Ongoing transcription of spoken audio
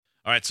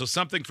All right, so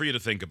something for you to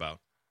think about.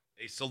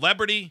 A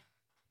celebrity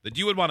that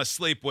you would want to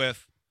sleep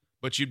with,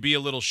 but you'd be a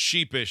little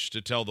sheepish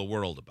to tell the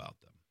world about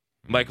them.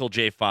 Michael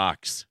J.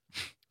 Fox.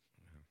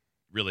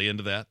 Really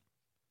into that?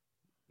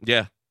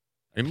 Yeah.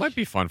 It might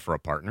be fun for a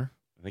partner.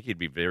 I think he'd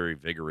be very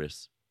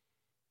vigorous.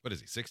 What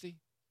is he, 60?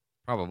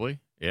 Probably.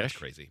 That's Ish.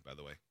 crazy, by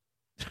the way.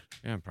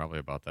 Yeah, probably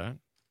about that.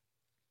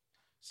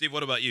 Steve,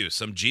 what about you?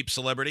 Some Jeep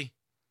celebrity?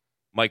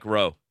 Mike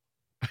Rowe.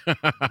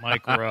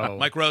 Mike Rowe.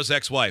 Mike Rowe's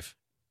ex-wife.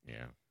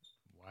 Yeah.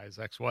 Why his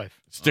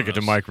ex-wife? Stick it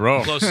to that's Mike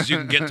Rowe. Close as you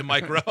can get to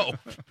Mike Rowe.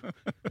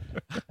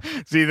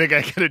 So you think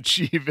I could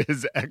achieve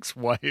his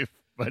ex-wife,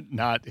 but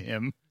not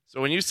him?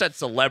 So when you said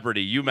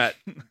celebrity, you meant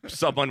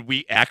someone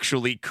we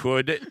actually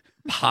could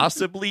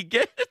possibly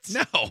get?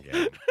 No.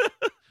 Yeah.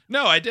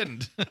 No, I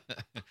didn't.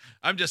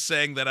 I'm just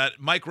saying that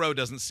Mike Rowe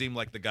doesn't seem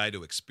like the guy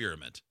to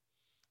experiment.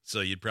 So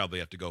you'd probably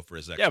have to go for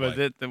his ex-wife.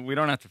 Yeah, but we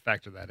don't have to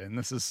factor that in.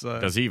 This is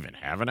Does he even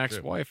have an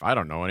ex-wife? I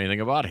don't know anything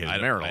about his I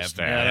marital have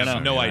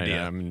status. no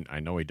idea. I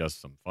know he does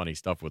some funny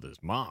stuff with his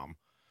mom.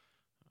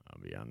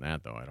 Beyond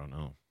that, though, I don't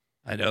know.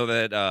 I know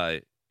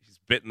that he's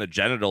bitten the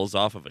genitals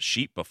off of a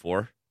sheep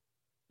before.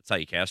 That's how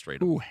you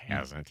castrate him. Who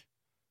hasn't?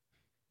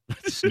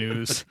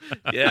 snooze.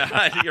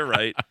 Yeah, you're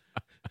right.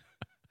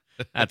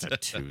 That's a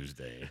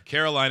Tuesday.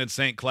 Caroline in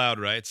St. Cloud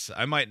writes,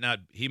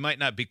 he might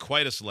not be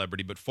quite a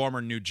celebrity, but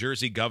former New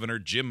Jersey Governor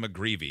Jim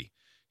McGreevey.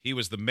 He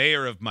was the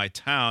mayor of my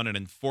town, and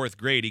in 4th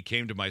grade, he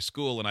came to my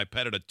school, and I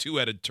petted a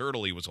 2-headed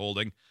turtle he was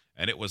holding,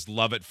 and it was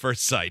love at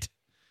first sight.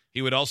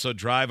 He would also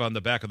drive on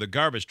the back of the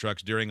garbage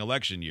trucks during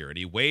election year, and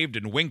he waved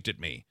and winked at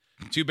me.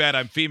 Too bad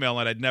I'm female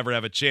and I'd never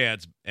have a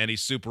chance, and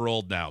he's super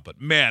old now,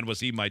 but man, was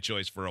he my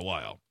choice for a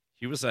while.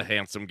 He was a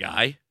handsome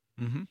guy.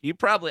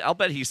 Mm-hmm. I'll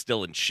bet he's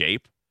still in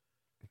shape.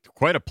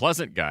 Quite a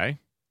pleasant guy.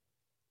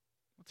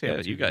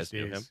 Yeah, you guys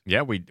knew him.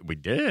 Yeah, we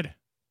did.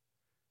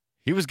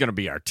 He was going to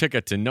be our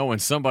ticket to knowing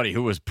somebody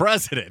who was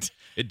president.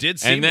 It did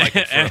seem And then, like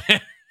it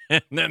for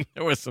and then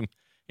there was some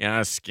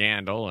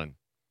scandal. And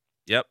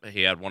Yep,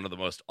 he had one of the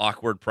most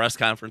awkward press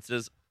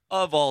conferences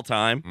of all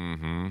time.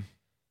 Mm-hmm.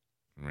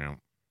 Yeah,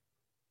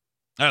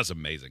 that was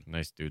amazing.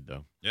 nice dude,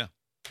 though.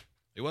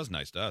 It was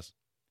nice to us.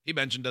 He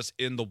mentioned us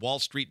in the Wall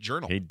Street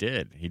Journal. He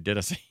did. He did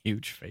us a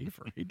huge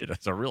favor. He did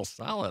us a real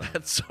solid.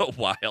 That's so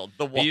wild.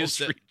 The Wall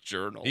Street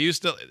Journal.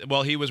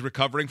 He was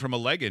recovering from a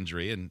leg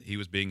injury, and he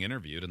was being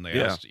interviewed, and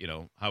they asked,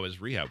 how his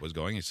rehab was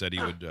going. He said he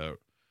would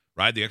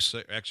ride the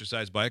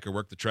exercise bike or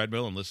work the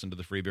treadmill and listen to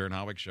the Free Beer and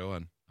Howick show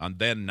on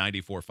then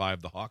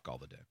 94.5 The Hawk all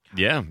the day.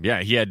 Yeah.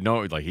 He had there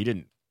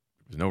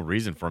was no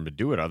reason for him to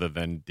do it other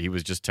than he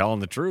was just telling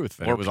the truth.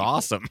 And More it was people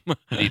awesome.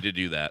 need to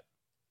do that.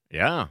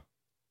 Yeah.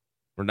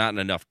 We're not in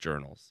enough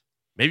journals.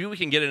 Maybe we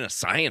can get in a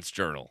science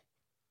journal.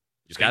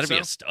 There's think got to be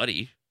so? a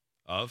study.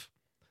 Of?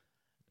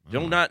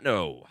 Do not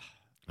know.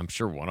 I'm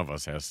sure one of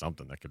us has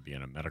something that could be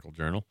in a medical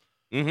journal.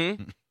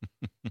 Mm-hmm.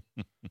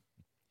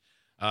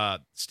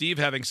 Steve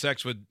having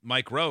sex with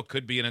Mike Rowe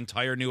could be an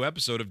entire new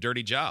episode of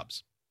Dirty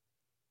Jobs.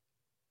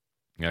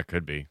 Yeah, it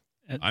could be.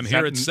 I'm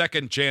here at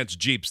Second Chance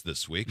Jeeps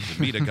this week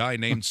to meet a guy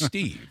named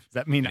Steve. Does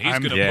that mean And he's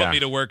I'm going to put me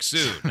to work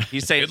soon.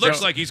 He's saying It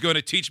looks like he's going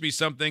to teach me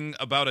something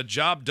about a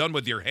job done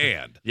with your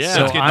hand. Yeah. So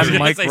I was I'm gonna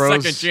Mike say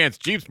Rose. second chance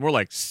Jeeps, more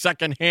like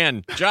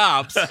secondhand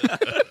jobs.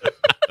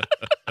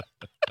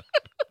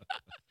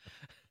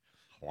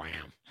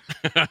 Wham.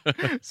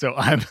 So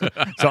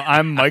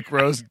I'm Mike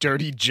Rowe's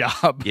dirty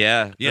job.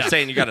 Yeah. They're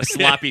saying you got a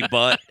sloppy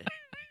butt.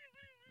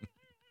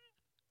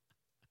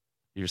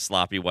 Your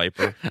sloppy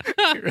wiper.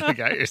 You really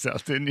got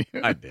yourself, didn't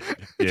you? I did.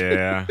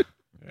 Yeah.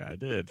 Yeah, I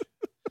did.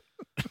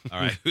 All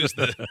right, who's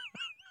the...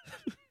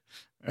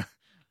 May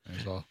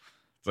as well,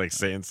 It's like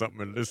saying something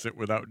illicit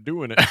without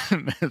doing it.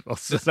 may as well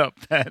set up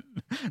that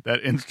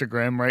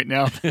Instagram right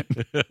now.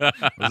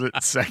 Was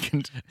it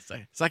second?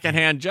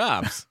 Secondhand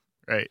jobs.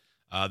 Right.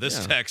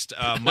 This text,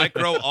 Mike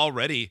Rowe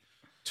already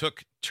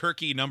took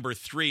turkey number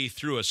 3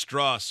 through a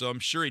straw, so I'm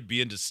sure he'd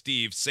be into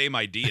Steve. Same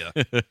idea.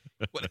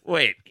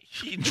 Wait,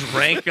 he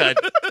drank a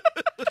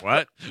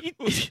What?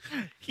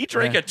 he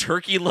drank a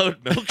turkey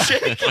load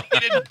milkshake? He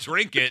didn't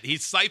drink it. He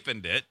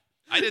siphoned it.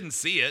 I didn't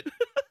see it.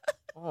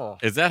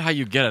 Is that how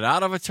you get it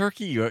out of a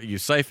turkey? You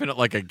siphon it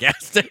like a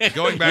gas tank?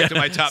 Going back to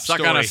my top Suck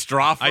story. on a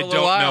straw for I a little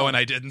don't while? know, and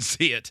I didn't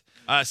see it.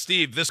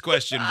 Steve, this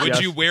question. Would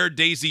Yes. you wear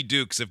Daisy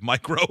Dukes if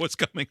Mike Rowe was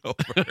coming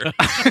over?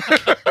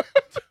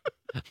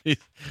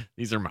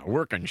 These are my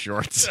working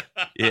shorts.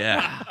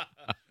 Yeah.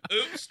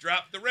 Oops,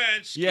 drop the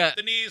wrench. Yeah. Keep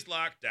the knees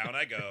locked. Down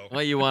I go.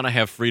 Well, you want to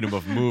have freedom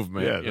of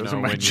movement. Yeah, you those know,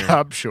 are my when you're-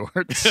 job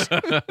shorts.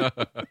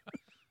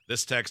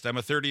 This text, I'm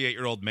a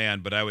 38-year-old man,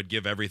 but I would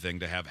give everything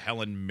to have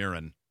Helen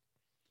Mirren.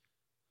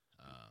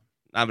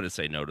 I'm going to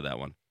say no to that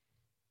one.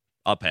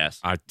 I'll pass.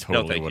 I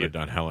totally thank would you. have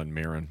done Helen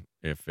Mirren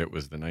if it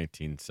was the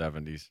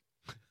 1970s.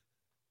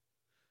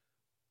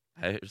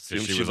 I assume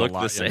she was looked a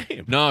lot the younger.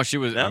 same. No, she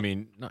was. No? I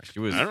mean, no, she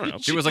was. I don't know.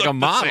 She was like a looked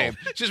the model. same.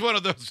 She's one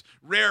of those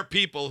rare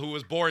people who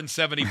was born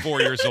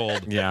 74 years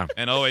old Yeah,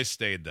 and always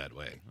stayed that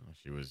way.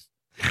 she was.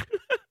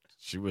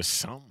 She was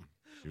some.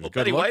 She was Well, good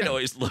Betty White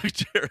looking.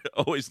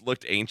 always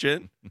looked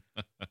ancient.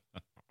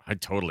 I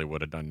totally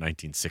would have done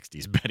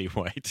 1960s Betty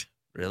White.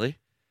 Really?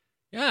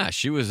 Yeah,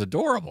 she was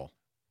adorable.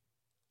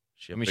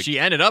 She I mean, she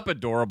ended up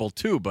adorable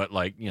too, but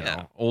like, you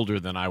know, older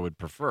than I would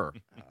prefer.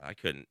 I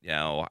couldn't.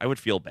 I would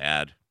feel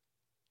bad.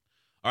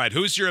 All right,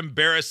 who's your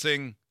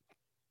embarrassing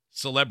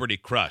celebrity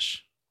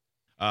crush?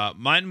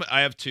 Mine,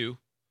 I have two.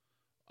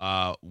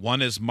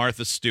 One is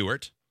Martha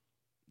Stewart,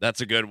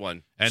 That's a good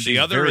one. and She's the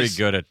other very is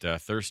good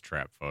at thirst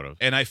trap photos.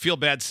 And I feel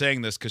bad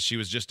saying this because she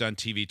was just on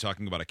TV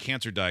talking about a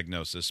cancer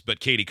diagnosis, but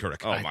Katie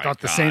Couric. Oh, I my thought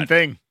the God. same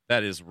thing.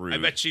 That is rude. I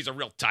bet she's a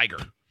real tiger.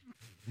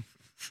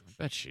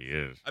 I bet she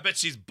is I bet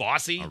she's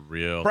bossy. a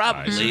real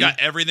Probably. She got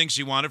everything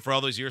she wanted for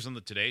all those years on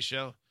the Today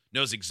Show.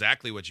 Knows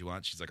exactly what you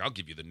want. She's like, I'll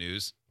give you the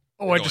news.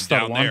 Oh, We're I going just thought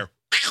down of one. there.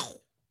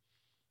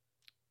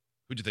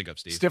 Who'd you think of,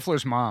 Steve?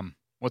 Stifler's mom.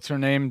 What's her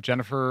name?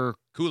 Jennifer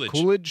Coolidge.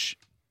 Coolidge?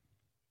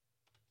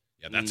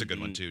 Yeah, that's a good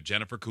one too.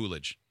 Jennifer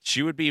Coolidge.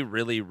 She would be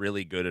really,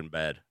 really good in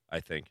bed, I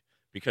think,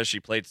 because she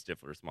played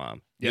Stifler's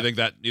mom. You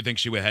think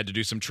she would had to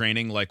do some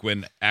training, like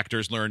when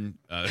actors learn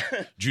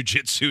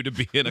jujitsu to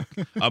be in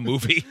a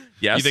movie?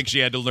 Yes. You think she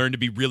had to learn to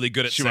be really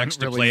good at She sex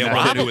went to really play a nuts.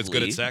 woman who was good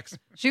Probably. at sex?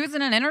 She was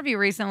in an interview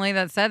recently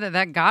that said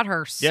that got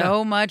her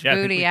so much Yeah, I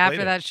think booty we after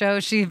played it. that show.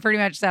 She pretty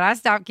much said, I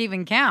stopped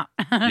keeping count.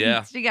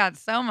 Yeah. She got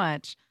so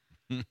much.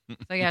 So,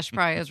 yeah, she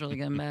probably is really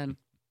good in bed.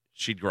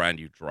 She'd grind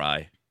you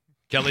dry.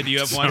 Kelly, do you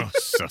have one?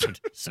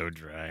 so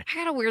dry. I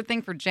got a weird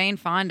thing for Jane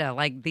Fonda,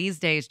 like these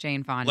days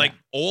Jane Fonda. Like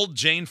old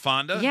Jane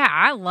Fonda? yeah,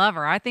 I love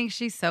her. I think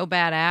she's so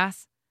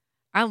badass.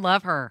 I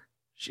love her.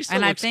 She still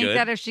And I looks think good.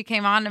 that if she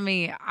came on to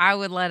me, I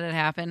would let it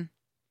happen.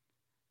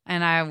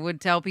 And I would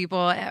tell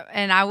people,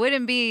 and I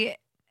wouldn't be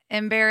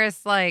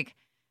embarrassed, like,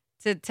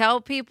 to tell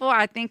people.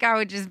 I think I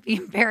would just be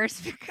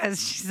embarrassed because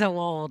she's so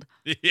old.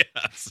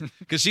 Yes.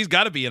 Because she's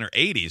got to be in her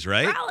 80s,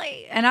 right?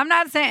 Really? And I'm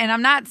not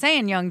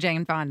saying young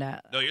Jane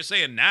Fonda. No, you're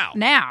saying now.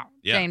 Now,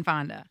 Yeah. Jane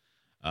Fonda.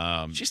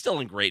 She's still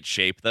in great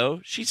shape,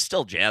 though. She's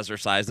still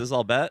jazzercises,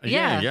 I'll bet.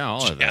 Yeah.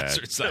 all of that.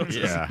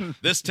 Jazzercises. Yeah.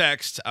 This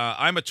text,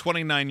 I'm a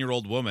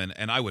 29-year-old woman,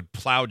 and I would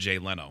plow Jay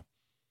Leno.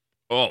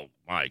 Oh,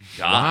 my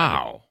God.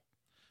 Wow.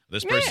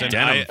 This person,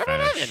 Denim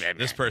fetish.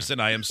 this person,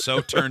 I am so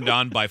turned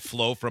on by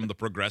Flo from the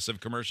Progressive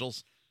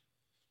commercials.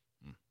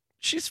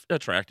 She's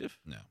attractive.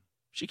 No.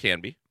 She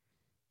can be.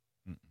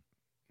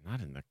 Not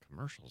in the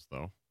commercials,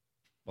 though.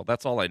 Well,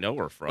 that's all I know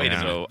her from. Wait a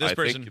so minute. This I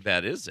person- think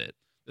that is it.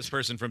 This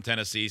person from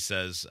Tennessee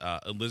says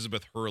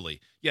Elizabeth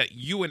Hurley. Yeah,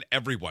 you and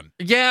everyone.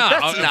 Yeah.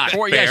 That's not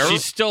Yeah, fair.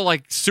 she's still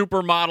like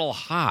supermodel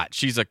hot.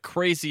 She's a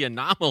crazy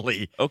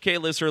anomaly. Okay,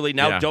 Liz Hurley,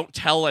 now Yeah. don't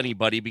tell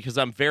anybody because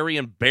I'm very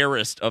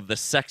embarrassed of the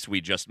sex we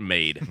just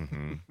made.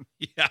 Mhm.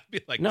 Yeah, I'd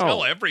be like, No.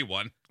 tell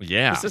everyone.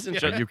 Yeah. This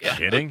isn't Are you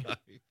kidding?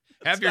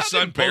 Have your not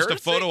son post a embarrassing.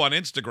 photo on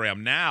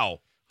Instagram now.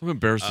 I'm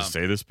embarrassed to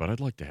say this, but I'd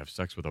like to have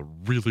sex with a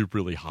really,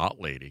 really hot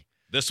lady.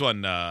 This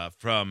one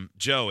from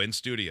Joe in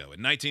studio.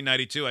 In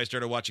 1992, I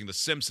started watching The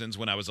Simpsons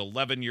when I was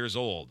 11 years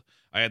old.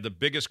 I had the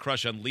biggest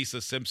crush on Lisa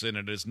Simpson,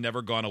 and it has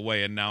never gone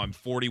away, and now I'm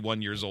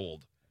 41 years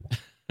old.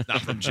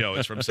 Not from Joe.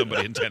 It's from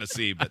somebody in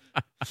Tennessee. But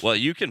Well,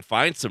 you can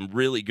find some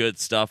really good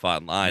stuff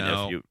online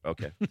No. if you.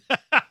 Okay.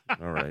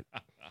 All right.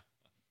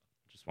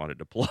 Just wanted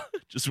to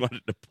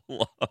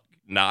plug.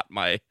 Not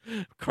my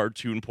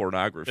cartoon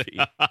pornography.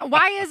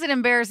 Why is it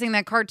embarrassing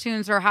that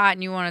cartoons are hot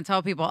and you want to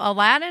tell people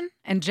Aladdin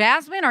and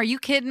Jasmine? Are you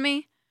kidding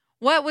me?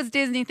 What was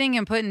Disney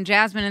thinking putting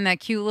Jasmine in that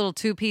cute little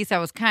two-piece that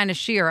was kind of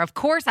sheer? Of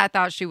course I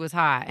thought she was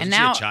hot. And wasn't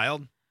now she a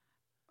child?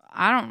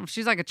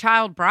 she's like a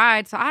child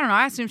bride. So I don't know.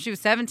 I assumed she was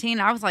 17.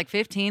 I was like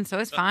 15, so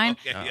it's fine.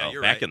 Okay, yeah, Uh-oh,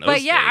 you're back right. in those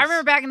But yeah, I days.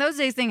 remember back in those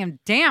days thinking,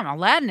 damn,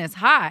 Aladdin is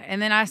hot. And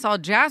then I saw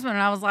Jasmine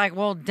and I was like,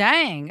 well,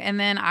 dang. And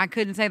then I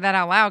couldn't say that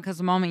out loud because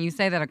the moment you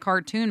say that a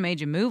cartoon made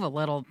you move a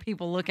little,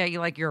 people look at you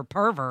like you're a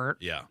pervert.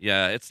 Yeah.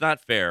 Yeah, it's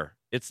not fair.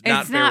 It's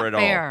not It's fair not at all.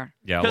 fair.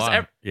 Yeah, a 'Cause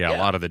lot. yeah.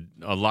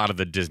 A lot of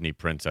the Disney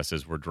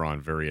princesses were drawn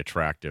very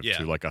attractive Yeah.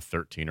 to like a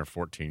 13 or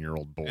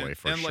 14-year-old boy And-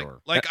 for and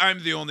sure. Like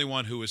I'm the only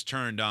one who was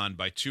turned on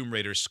by Tomb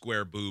Raider's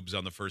square boobs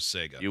on the first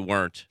Sega. You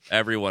weren't.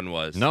 Everyone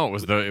was. No, it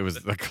was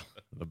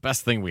the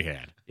best thing we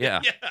had. Yeah.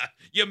 Yeah.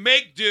 You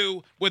make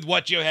do with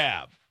what you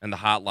have. And the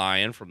Hot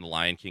Lion from The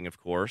Lion King, of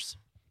course.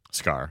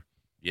 Scar.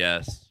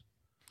 Yes.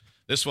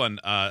 This one,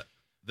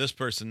 this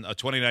person, a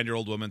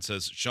 29-year-old woman,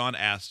 says Sean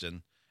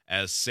Astin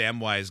as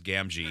Samwise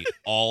Gamgee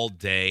all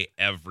day,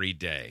 every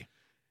day.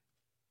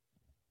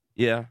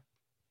 Yeah.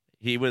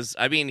 He was.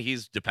 I mean,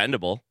 he's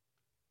dependable.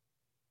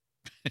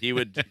 He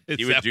would. Is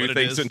he would that do what it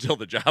things is? until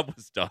the job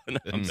was done.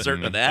 I'm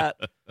certain of that.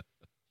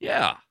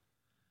 Yeah.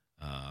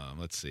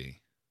 Let's see.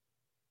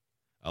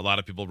 A lot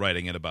of people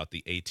writing in about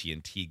the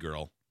AT&T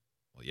girl.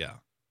 Well, yeah,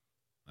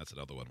 that's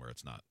another one where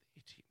it's not.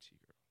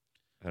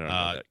 I don't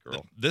know that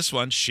girl. This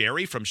one,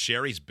 Sherry from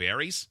Sherry's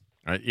Berries.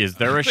 Is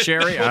there a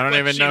Sherry? I don't What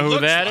even she know who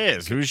looks that like.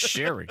 is. Who's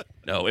Sherry?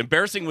 No,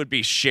 embarrassing would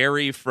be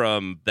Sherry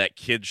from that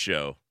kid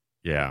show.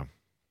 Yeah,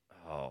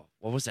 Oh,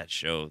 what was that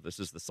show? This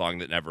is the song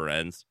that never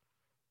ends.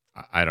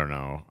 I don't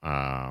know.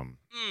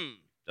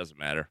 Doesn't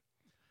matter.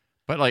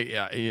 But like, She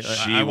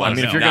I was wanna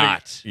know. if you're gonna,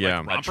 not yeah,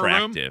 Romper Room?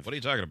 attractive. What are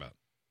you talking about?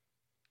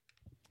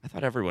 I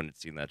thought everyone had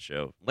seen that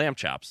show. Lamb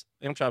Chops.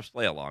 Lamb Chops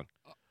play along.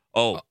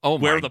 Oh, Oh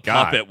wear my the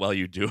God. puppet while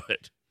you do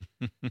it.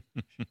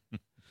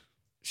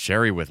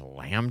 Sherry with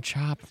lamb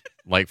chop,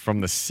 like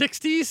from the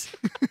 60s?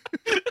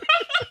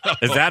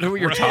 Is that who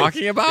you're Right.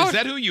 talking about? Is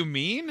that who you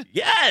mean?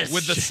 Yes.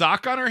 With the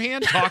sock on her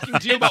hand, talking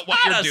to you about what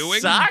not you're a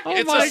doing? sock. Oh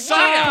It's my a sock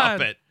God.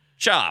 puppet.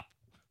 chop.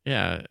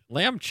 Yeah,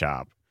 lamb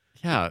chop.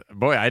 Yeah,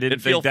 boy, I didn't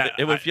think that.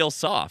 It would feel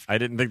soft. I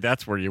didn't think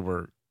that's where you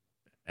were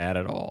at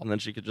all. And then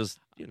she could just,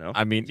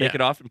 I mean, take yeah.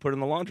 it off and put it in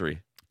the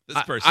laundry.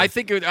 This person. I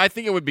think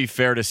it would be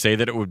fair to say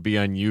that it would be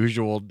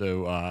unusual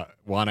to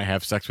want to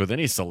have sex with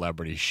any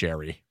celebrity.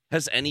 Sherry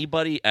Has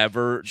anybody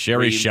ever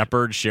dreamed-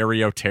 Shepherd,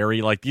 Sherry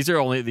O'Terry, like these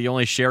are the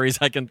only Sherrys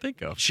I can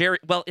think of. Sherry?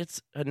 Well,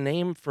 it's a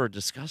name for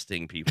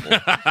disgusting people.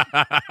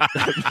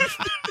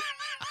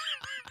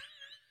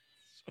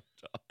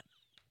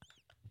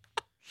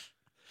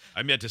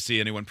 I'm yet to see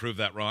anyone prove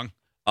that wrong.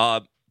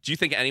 Do you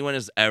think anyone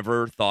has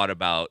ever thought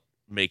about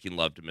making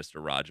love to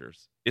Mr.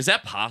 Rogers? Is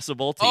that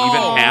possible to Oh,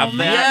 even have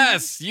that?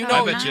 yes, you Oh,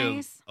 know. I bet you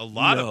nice. a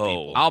lot of No.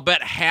 people. I'll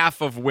bet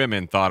half of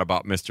women thought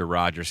about Mr.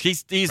 Rogers.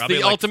 He's Probably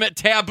the like- ultimate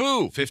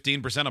taboo.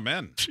 15% of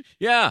men.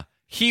 Yeah,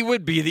 he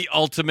would be the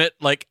ultimate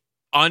like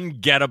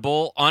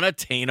ungettable,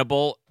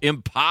 unattainable,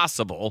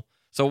 impossible.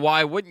 So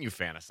why wouldn't you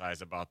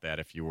fantasize about that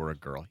if you were a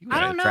girl? He was I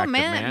an don't know,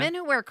 attractive men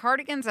who wear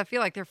cardigans, I feel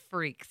like they're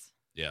freaks.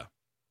 Yeah.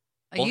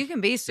 Like, Well, you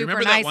can be super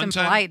remember that nice one and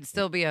time? polite and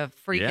still be a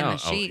freak in Yeah, the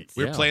sheets.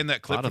 We were Yeah, playing that a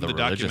clip lot of from the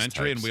the religious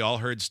documentary, and types. we all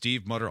heard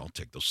Steve mutter, "I'll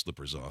take those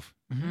slippers off."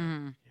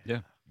 Mm.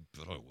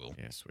 But I will.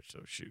 Yeah, switch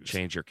those shoes.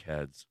 Change your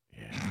kids.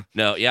 Yeah.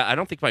 No, yeah, I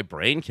don't think my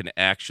brain can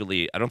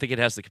actually. I don't think it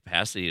has the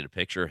capacity to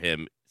picture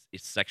him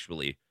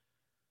sexually,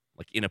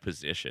 like in a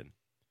position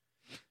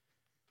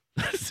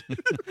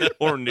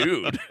or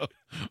nude.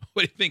 What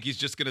do you think? He's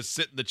just going to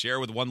sit in the chair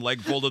with one leg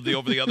folded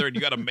over the other, and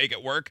you got to make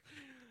it work?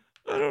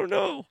 I don't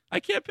know. I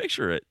can't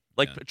picture it.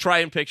 Like, Yeah. try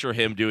and picture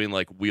him doing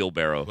like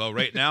wheelbarrow. Well,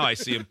 right now I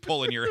see him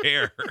pulling your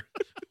hair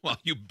while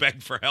you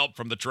beg for help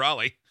from the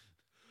trolley.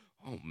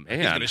 Oh He's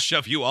man. going to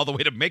shove you all the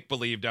way to make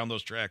believe down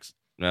those tracks.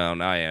 No,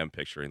 now I am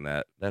picturing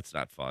that. That's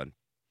not fun.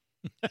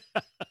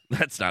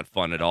 That's not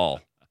fun at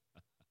all.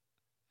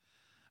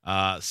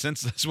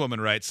 Since this woman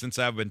writes, since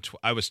I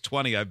was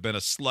 20, I've been a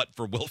slut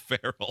for Will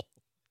Ferrell.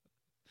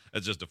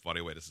 That's just a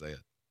funny way to say it.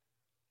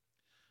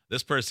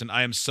 This person,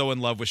 I am so in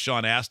love with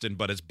Sean Astin,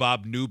 but it's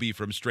Bob Newby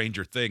from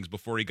Stranger Things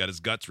before he got his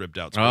guts ripped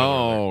out. Spoiler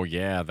alert. Oh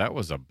yeah, that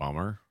was a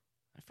bummer.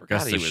 I forgot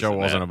Guess he the was show in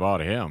wasn't that.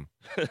 about him.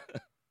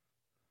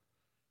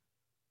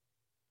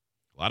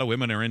 A lot of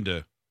women are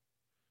into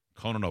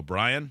Conan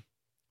O'Brien.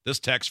 This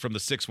text from the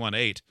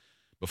 618.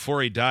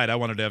 Before he died, I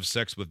wanted to have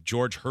sex with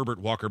George Herbert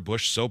Walker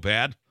Bush so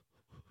bad.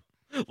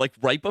 Like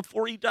right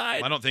before he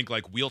died. I don't think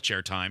like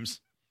wheelchair times,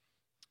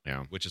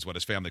 Yeah. which is what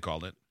his family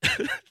called it.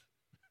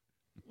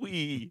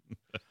 We.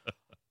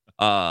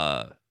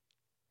 Oh,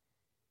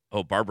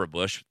 Barbara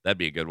Bush. That'd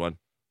be a good one.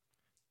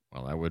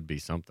 Well, that would be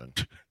something.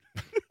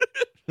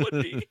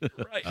 Would be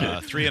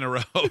right. 3 in a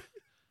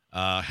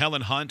row.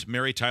 Helen Hunt,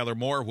 Mary Tyler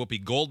Moore,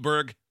 Whoopi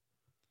Goldberg,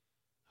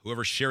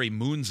 whoever Sherry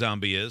Moon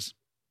Zombie is.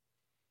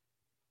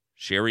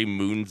 Sherry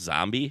Moon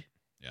Zombie.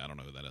 Yeah, I don't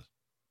know who that is.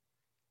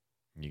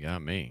 You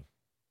got me.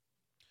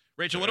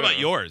 Rachel, what about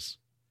yours?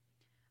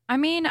 I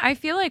mean, I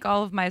feel like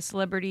all of my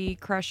celebrity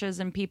crushes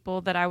and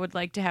people that I would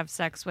like to have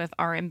sex with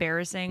are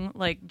embarrassing,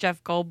 like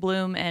Jeff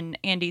Goldblum and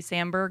Andy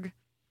Samberg.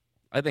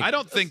 I I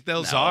don't think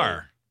those no.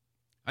 are.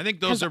 I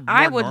think those 'Cause are more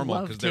I would normal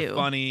love because they're to.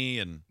 funny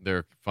and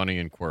They're funny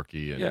and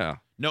quirky. And Yeah.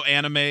 no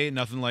anime,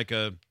 nothing like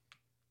a.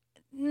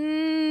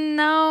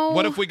 No.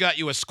 What if we got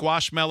you a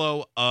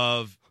squashmallow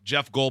of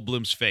Jeff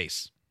Goldblum's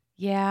face?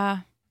 Yeah,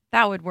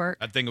 that would work.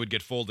 That thing would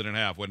get folded in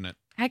half, wouldn't it?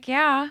 Heck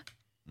yeah.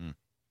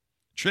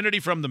 Trinity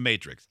from The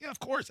Matrix. Yeah, of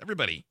course,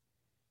 everybody.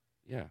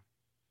 Yeah.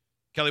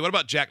 Kelly, what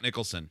about Jack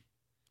Nicholson?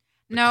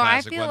 The No, I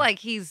classic feel one? like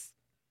he's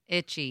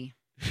itchy.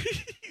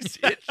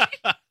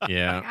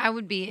 Yeah. I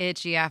would be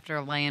itchy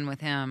after laying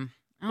with him.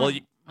 Well, Oh,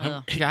 you-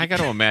 ugh. Yeah, I got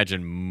to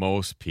imagine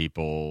most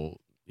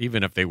people,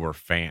 even if they were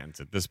fans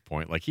at this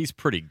point, like he's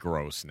pretty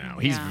gross now.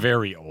 He's Yeah.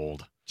 very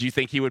old. Do you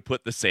think he would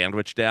put the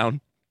sandwich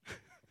down?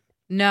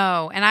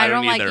 No, and I I don't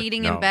don't like either.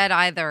 eating No. in bed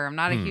either. I'm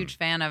not a Hmm. huge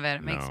fan of it.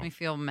 It makes No. me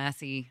feel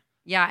messy.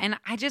 Yeah, and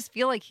I just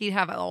feel like he'd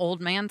have an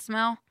old man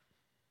smell.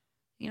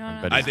 You know what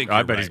I bet mean? he's- think I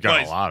you're bet right. he's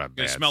got Well, a lot of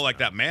Gonna bad smell like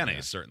that stuff.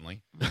 mayonnaise,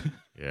 certainly.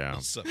 Yeah.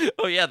 So,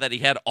 Oh yeah, that he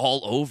had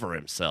all over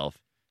himself.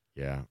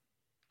 Yeah.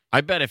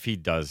 I bet if he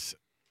does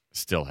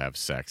still have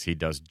sex, he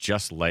does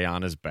just lay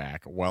on his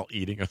back while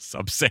eating a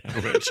sub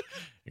sandwich.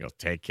 He goes,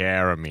 "Take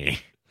care of me."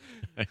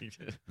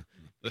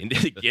 And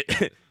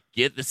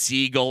get the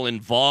seagull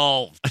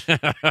involved.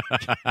 I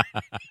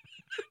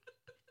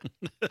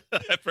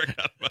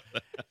forgot about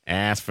that.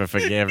 Ask for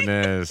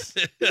forgiveness.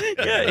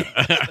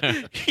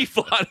 Yeah, he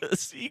fought a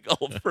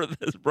seagull for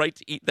the right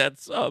to eat that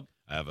sub.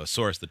 I have a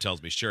source that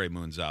tells me Sherry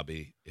Moon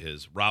Zombie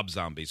is Rob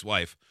Zombie's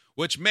wife,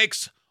 which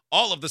makes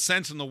all of the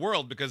sense in the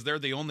world because they're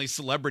the only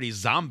celebrity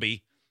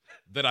zombie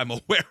that I'm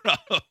aware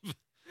of.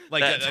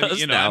 Like, That does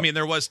you know, now. I mean,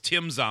 there was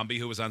Tim Zombie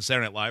who was on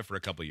Saturday Night Live for a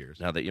couple years.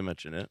 Now that you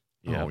mention it,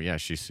 Oh, yeah,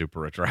 she's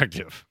super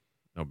attractive.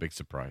 No big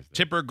surprise.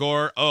 There. Tipper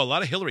Gore. Oh, a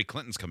lot of Hillary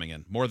Clintons coming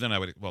in. More than I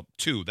would. Well,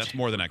 2. That's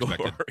more than I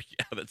expected.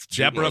 Yeah, that's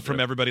Deborah more from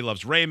than- Everybody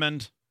Loves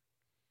Raymond.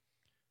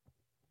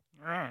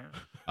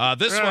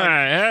 This one.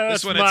 Yeah,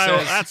 this one it my,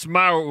 says- that's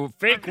my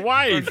fake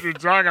wife. You're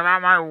talking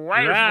about my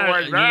wife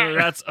like that.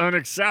 That's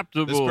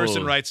unacceptable. This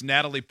person writes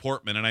Natalie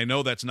Portman, and I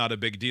know that's not a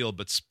big deal,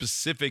 but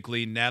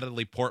specifically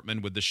Natalie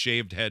Portman with the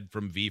shaved head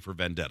from V for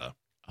Vendetta.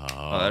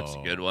 Oh, that's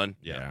a good one.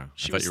 Yeah,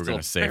 She I thought was you were still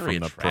going to say very from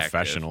the attractive.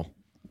 professional.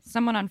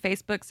 Someone on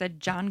Facebook said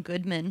John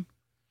Goodman.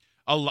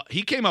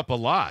 He came up a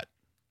lot.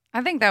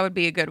 I think that would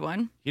be a good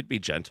one. He'd be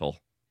gentle.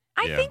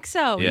 I Yeah. think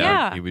so.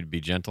 Yeah. He would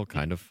be gentle,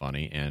 kind of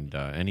funny, and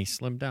he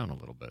slimmed down a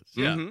little bit.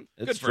 Yeah. Mhm.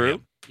 It's Good for true.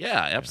 him. Yeah,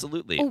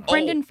 absolutely. Oh,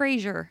 Brendan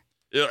Fraser.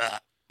 Ugh.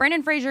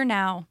 Brendan Fraser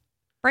now.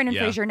 Brendan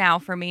Yeah. Fraser now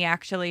for me,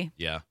 actually.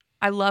 Yeah,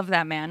 I love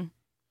that man.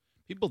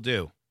 people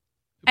do.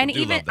 People And do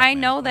even love that I man.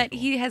 know It's that cool.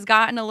 he has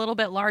gotten a little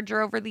bit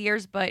larger over the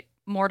years, but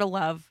more to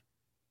love.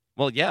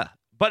 Well, yeah,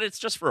 but it's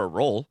just for a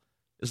role.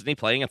 Isn't he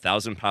playing a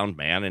 1,000-pound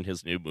man in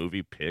his new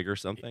movie Pig or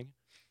something?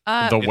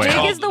 The Pig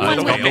Whale. is the The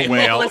one with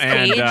Whale. Nicolas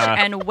And, Cage,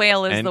 and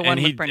Whale is the one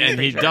he, with Brendan and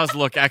he Fraser. does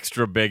look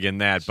extra big in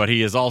that, but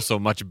he is also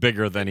much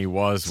bigger than he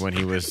was when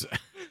he was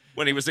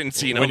When he was in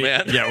Encino when he-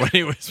 Man. Yeah, when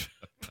he was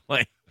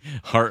playing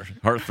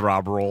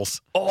heartthrob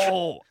roles.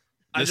 Oh,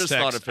 I This just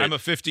text, thought of it. I'm a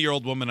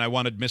 50-year-old woman. I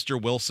wanted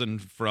Mr. Wilson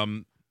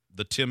from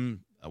the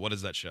Tim. What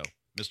is that show?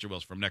 Mr.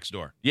 Wilson from Next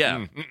Door.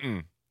 Yeah,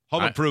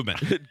 Home I- Improvement.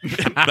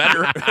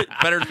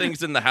 better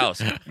things in the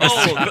house.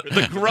 Oh,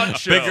 the Grunt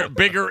Show.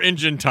 Bigger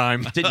engine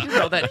time. Did you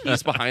know that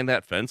he's behind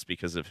that fence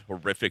because of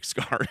horrific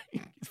scarring?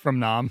 From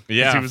Nam. 'cause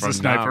Yeah, he was the from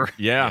sniper.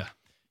 Nam.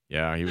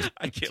 Yeah, he was.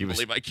 I can't he was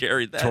believe I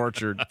carried that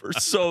tortured. for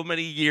so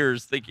many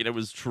years, thinking it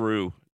was true.